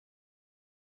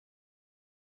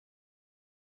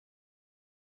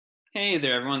Hey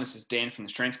there, everyone. This is Dan from the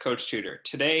Strength Coach Tutor.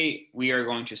 Today, we are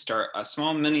going to start a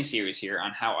small mini series here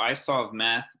on how I solve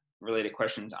math related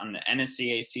questions on the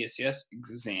NSCA CSCS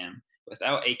exam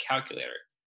without a calculator.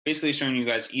 Basically, showing you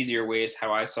guys easier ways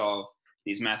how I solve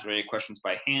these math related questions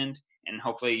by hand, and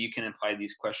hopefully, you can apply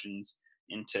these questions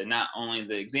into not only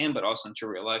the exam but also into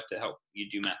real life to help you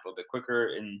do math a little bit quicker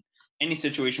in any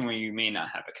situation where you may not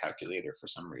have a calculator for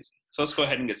some reason. So, let's go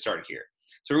ahead and get started here.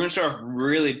 So, we're going to start off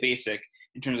really basic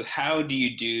in terms of how do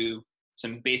you do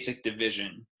some basic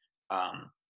division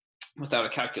without a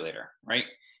calculator, right?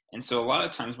 And so a lot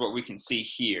of times what we can see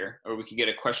here, or we could get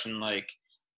a question like,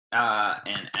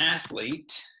 an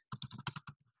athlete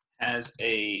has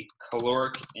a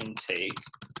caloric intake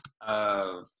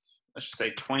of, let's just say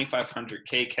 2,500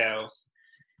 kcals.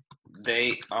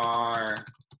 They are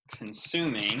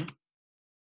consuming,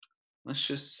 let's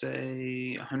just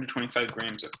say 125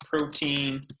 grams of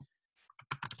protein.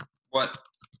 What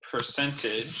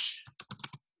percentage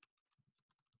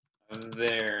of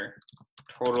their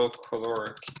total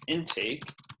caloric intake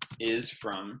is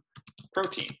from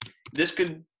protein? This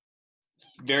could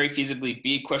very feasibly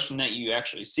be a question that you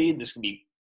actually see. This can be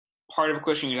part of a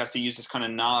question. You have to use this kind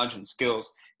of knowledge and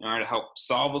skills in order to help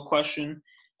solve a question.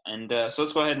 And so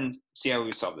let's go ahead and see how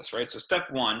we solve this, right? So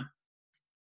step one,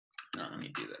 no, let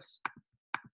me do this.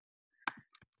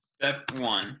 Step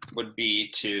one would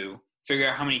be to figure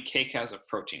out how many kcals of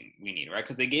protein we need, right?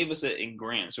 Because they gave us it in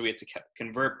grams, so we have to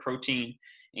convert protein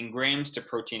in grams to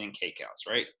protein in kcals,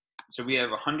 right? So we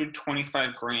have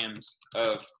 125 grams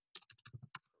of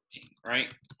protein,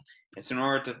 right? And so in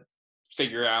order to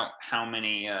figure out how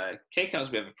many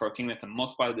kcals we have of protein, we have to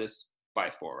multiply this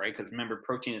by 4, right? Because remember,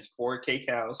 protein is 4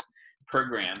 kcals per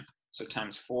gram, so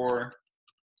times 4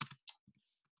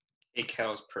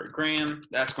 kcals per gram,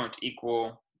 that's going to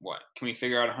equal what? Can we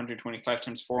figure out 125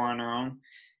 times 4 on our own?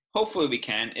 Hopefully we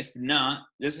can. If not,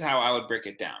 this is how I would break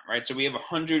it down, right? So we have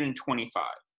 125.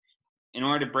 In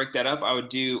order to break that up, I would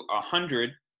do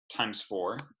 100 times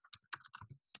 4,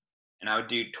 and I would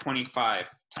do 25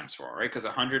 times 4, right? Because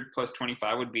 100 plus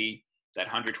 25 would be that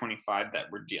 125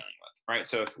 that we're dealing with, right?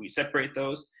 So if we separate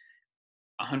those,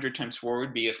 100 times 4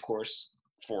 would be, of course,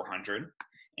 400,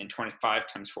 and 25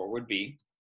 times 4 would be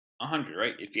 100,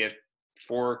 right? If you have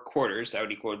 4 quarters, that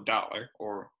would equal $1,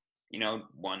 or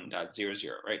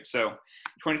 1.00, right? So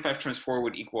 25 times 4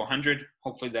 would equal 100.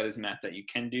 Hopefully that is math that you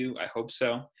can do. I hope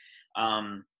so.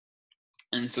 And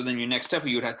so then your next step,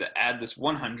 you would have to add this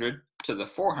 100 to the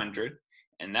 400,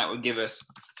 and that would give us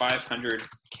 500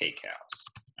 kcals.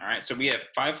 All right, so we have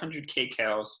 500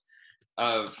 kcals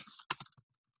of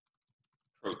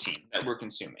protein that we're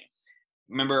consuming.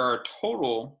 Remember, our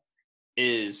total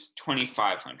is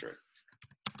 2,500.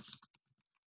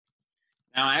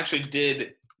 Now, I actually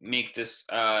did make this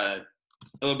a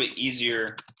little bit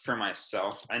easier for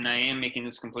myself, and I am making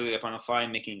this completely up on the fly,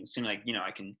 making it seem like,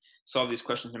 I can solve these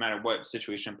questions no matter what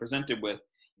situation I'm presented with.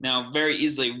 Now, very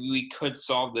easily, we could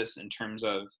solve this in terms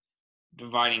of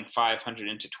dividing 500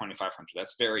 into 2,500.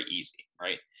 That's very easy,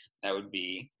 right? That would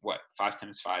be, what? 5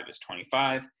 times 5 is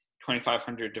 25.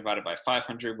 2,500 divided by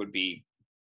 500 would be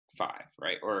 5,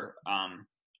 right? Or, I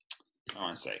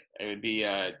want to say, it would be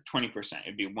 20%. It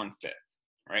would be 1/5.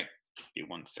 Right? Be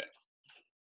 1/5.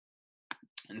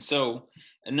 And so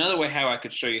another way how I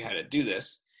could show you how to do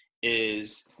this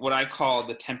is what I call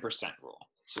the 10% rule.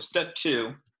 So step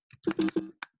 2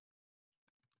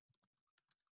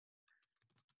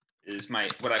 is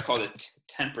what I call the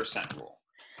 10% rule.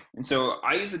 And so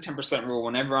I use the 10% rule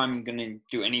whenever I'm going to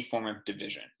do any form of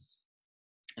division.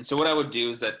 And so what I would do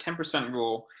is that 10%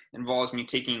 rule involves me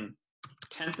taking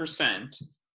 10%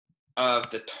 of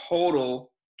the total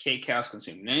kcals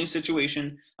consumed. In any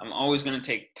situation, I'm always going to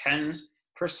take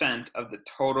 10% of the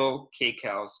total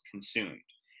kcals consumed.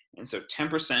 And so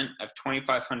 10% of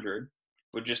 2,500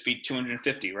 would just be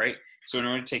 250, right? So in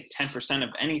order to take 10%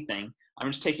 of anything, I'm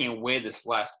just taking away this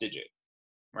last digit,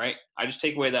 right? I just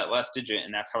take away that last digit,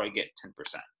 and that's how I get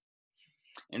 10%.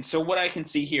 And so what I can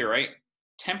see here, right?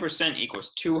 10%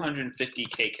 equals 250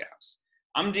 kcals.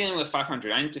 I'm dealing with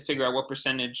 500. I need to figure out what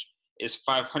percentage is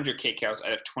 500 kcals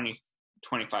out of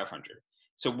 2,500.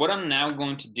 So what I'm now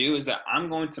going to do is that I'm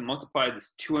going to multiply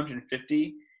this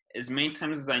 250 as many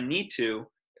times as I need to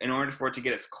in order for it to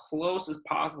get as close as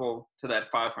possible to that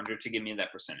 500 to give me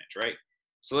that percentage, right?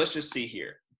 So let's just see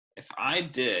here. If I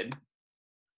did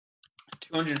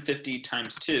 250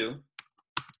 times 2,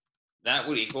 that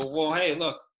would equal, well, hey,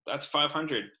 look, that's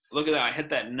 500. Look at that. I hit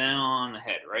that nail on the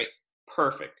head, right?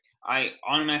 Perfect. I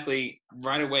automatically,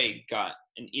 right away, got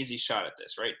an easy shot at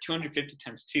this, right? 250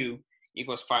 times 2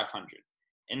 equals 500.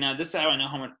 And now this is how I know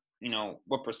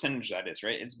what percentage that is,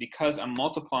 right? It's because I'm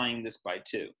multiplying this by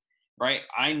 2, right?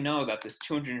 I know that this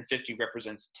 250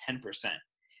 represents 10%.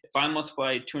 If I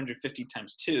multiply 250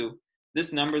 times 2,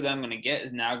 this number that I'm going to get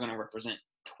is now going to represent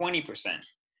 20%.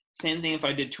 Same thing if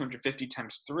I did 250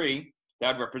 times 3,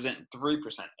 that would represent 3%.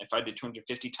 If I did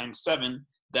 250 times 7,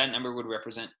 that number would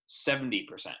represent 70%,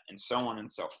 and so on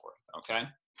and so forth, okay?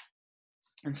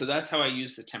 And so that's how I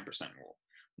use the 10% rule.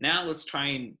 Now let's try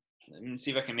and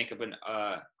see if I can make up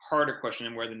a harder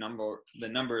question where the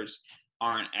numbers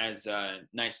aren't as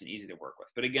nice and easy to work with.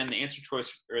 But again, the answer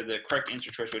choice, or the correct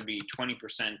answer choice, would be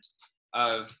 20%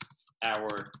 of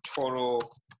our total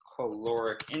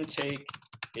caloric intake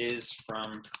is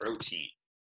from protein,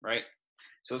 right?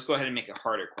 So let's go ahead and make a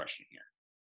harder question here.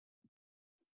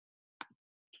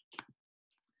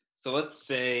 So let's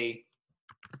say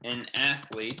an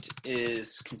athlete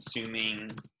is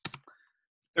consuming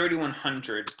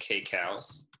 3,100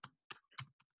 kcals.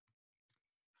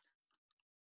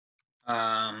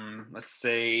 Let's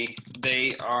say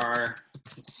they are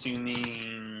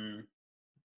consuming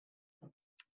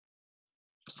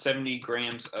 70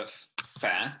 grams of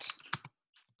fat.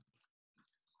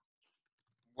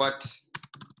 What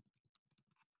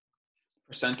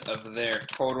percent of their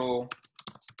total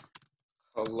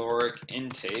caloric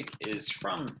intake is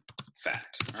from fat?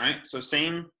 All right, so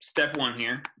same step 1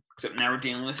 here, except now we're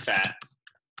dealing with fat.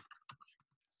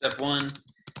 Step 1,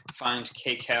 find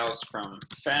kcals from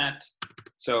fat.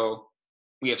 So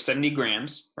we have 70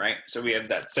 grams, right? So we have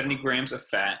that 70 grams of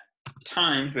fat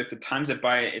times, we have to times it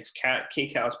by its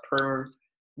kcals per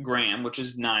gram, which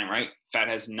is 9, right? Fat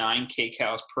has 9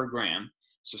 kcals per gram.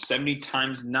 So 70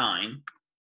 times 9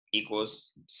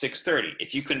 equals 630.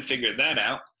 If you couldn't figure that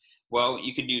out, well,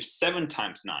 you could do 7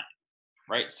 times 9,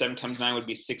 right? 7 times 9 would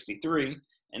be 63.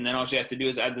 And then all you have to do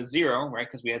is add the 0, right?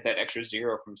 Because we had that extra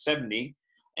 0 from 70.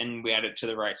 And we add it to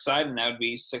the right side, and that would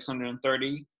be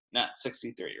 630, not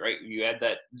 63, right? You add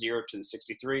that 0 to the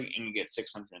 63, and you get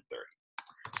 630.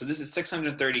 So this is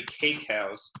 630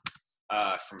 kcals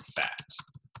from fat,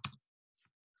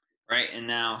 right? And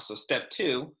now, so step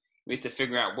 2, we have to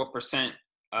figure out what percent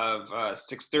of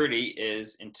 630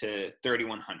 is into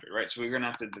 3,100, right? So we're going to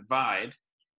have to divide.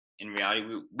 In reality,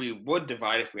 we would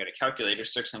divide if we had a calculator.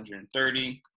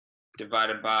 630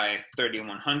 divided by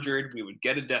 3,100, we would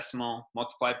get a decimal,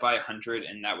 multiply it by 100,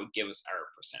 and that would give us our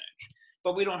percentage.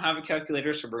 But we don't have a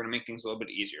calculator, so we're going to make things a little bit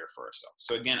easier for ourselves.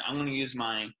 So again, I'm going to use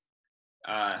my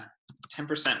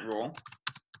 10% rule.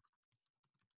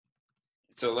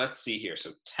 So let's see here.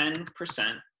 So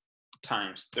 10%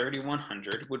 times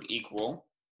 3,100 would equal,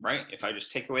 right? If I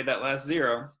just take away that last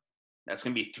 0, that's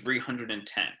going to be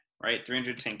 310, right?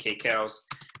 310 kcals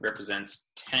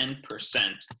represents 10%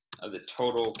 of the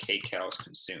total kcals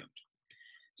consumed.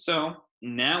 So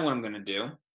now what I'm going to do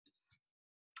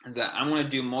is that I'm going to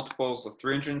do multiples of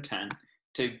 310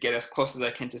 to get as close as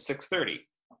I can to 630.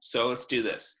 So let's do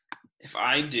this. If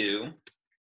I do,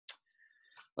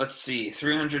 let's see,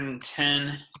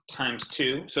 310 times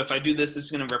 2. So if I do this, this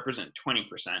is going to represent 20%.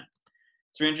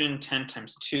 310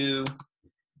 times 2,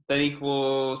 that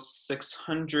equals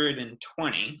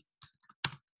 620.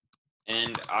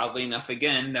 And oddly enough,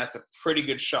 again, that's a pretty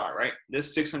good shot, right?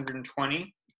 This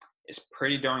 620 is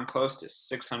pretty darn close to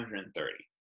 630,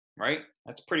 right?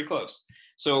 That's pretty close.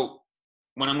 So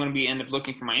when I'm going to end up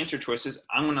looking for my answer choices,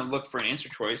 I'm going to look for an answer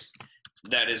choice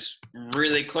that is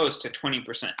really close to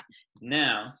 20%.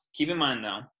 Now, keep in mind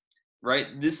though, right,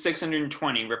 this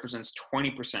 620 represents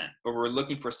 20%, but we're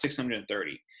looking for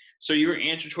 630. So your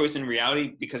answer choice in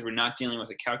reality, because we're not dealing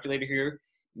with a calculator here,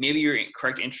 maybe your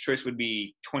correct answer choice would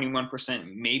be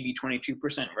 21%, maybe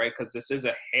 22%, right? Because this is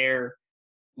a hair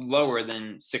lower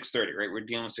than 630, right? We're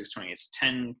dealing with 620. It's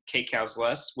 10 kcals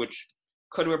less, which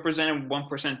could represent a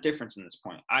 1% difference in this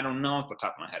point. I don't know off the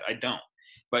top of my head. I don't.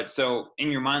 But so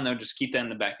in your mind, though, just keep that in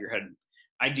the back of your head.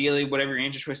 Ideally, whatever your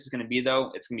answer choice is going to be,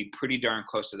 though, it's going to be pretty darn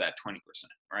close to that 20%,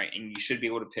 right? And you should be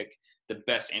able to pick the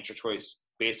best answer choice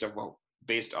based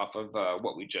off of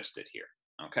what we just did here,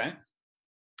 okay?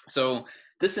 So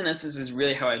this, in essence, is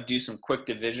really how I do some quick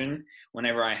division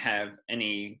whenever I have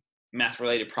any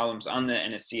math-related problems on the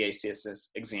NSCA CSCS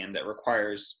exam that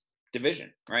requires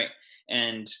division, right?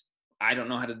 And I don't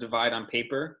know how to divide on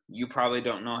paper. You probably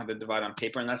don't know how to divide on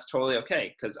paper, and that's totally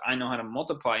okay because I know how to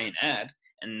multiply and add,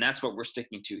 and that's what we're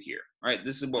sticking to here, right?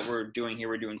 This is what we're doing here.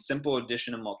 We're doing simple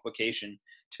addition and multiplication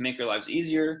to make our lives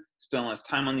easier, spend less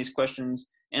time on these questions,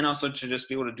 and also to just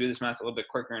be able to do this math a little bit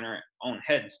quicker in our own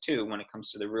heads too when it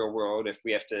comes to the real world if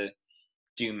we have to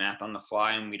do math on the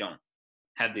fly and we don't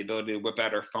have the ability to whip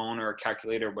out our phone or a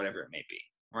calculator or whatever it may be,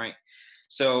 right?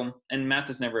 So, and math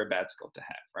is never a bad skill to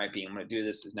have, right? Being able to do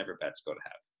this is never a bad skill to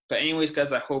have. But anyways,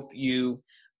 guys, I hope you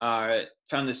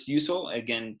found this useful.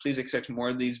 Again, please expect more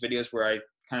of these videos where I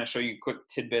kind of show you quick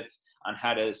tidbits on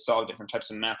how to solve different types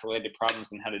of math-related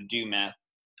problems and how to do math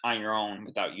on your own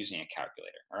without using a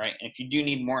calculator. All right. And if you do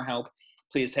need more help,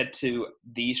 please head to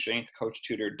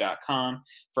thestrengthcoachtutor.com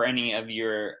for any of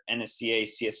your NSCA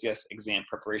CSCS exam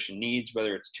preparation needs,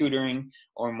 whether it's tutoring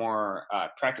or more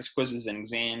practice quizzes and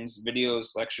exams, videos,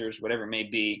 lectures, whatever it may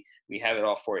be. We have it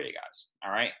all for you guys.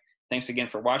 All right. Thanks again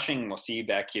for watching. We'll see you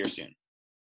back here soon.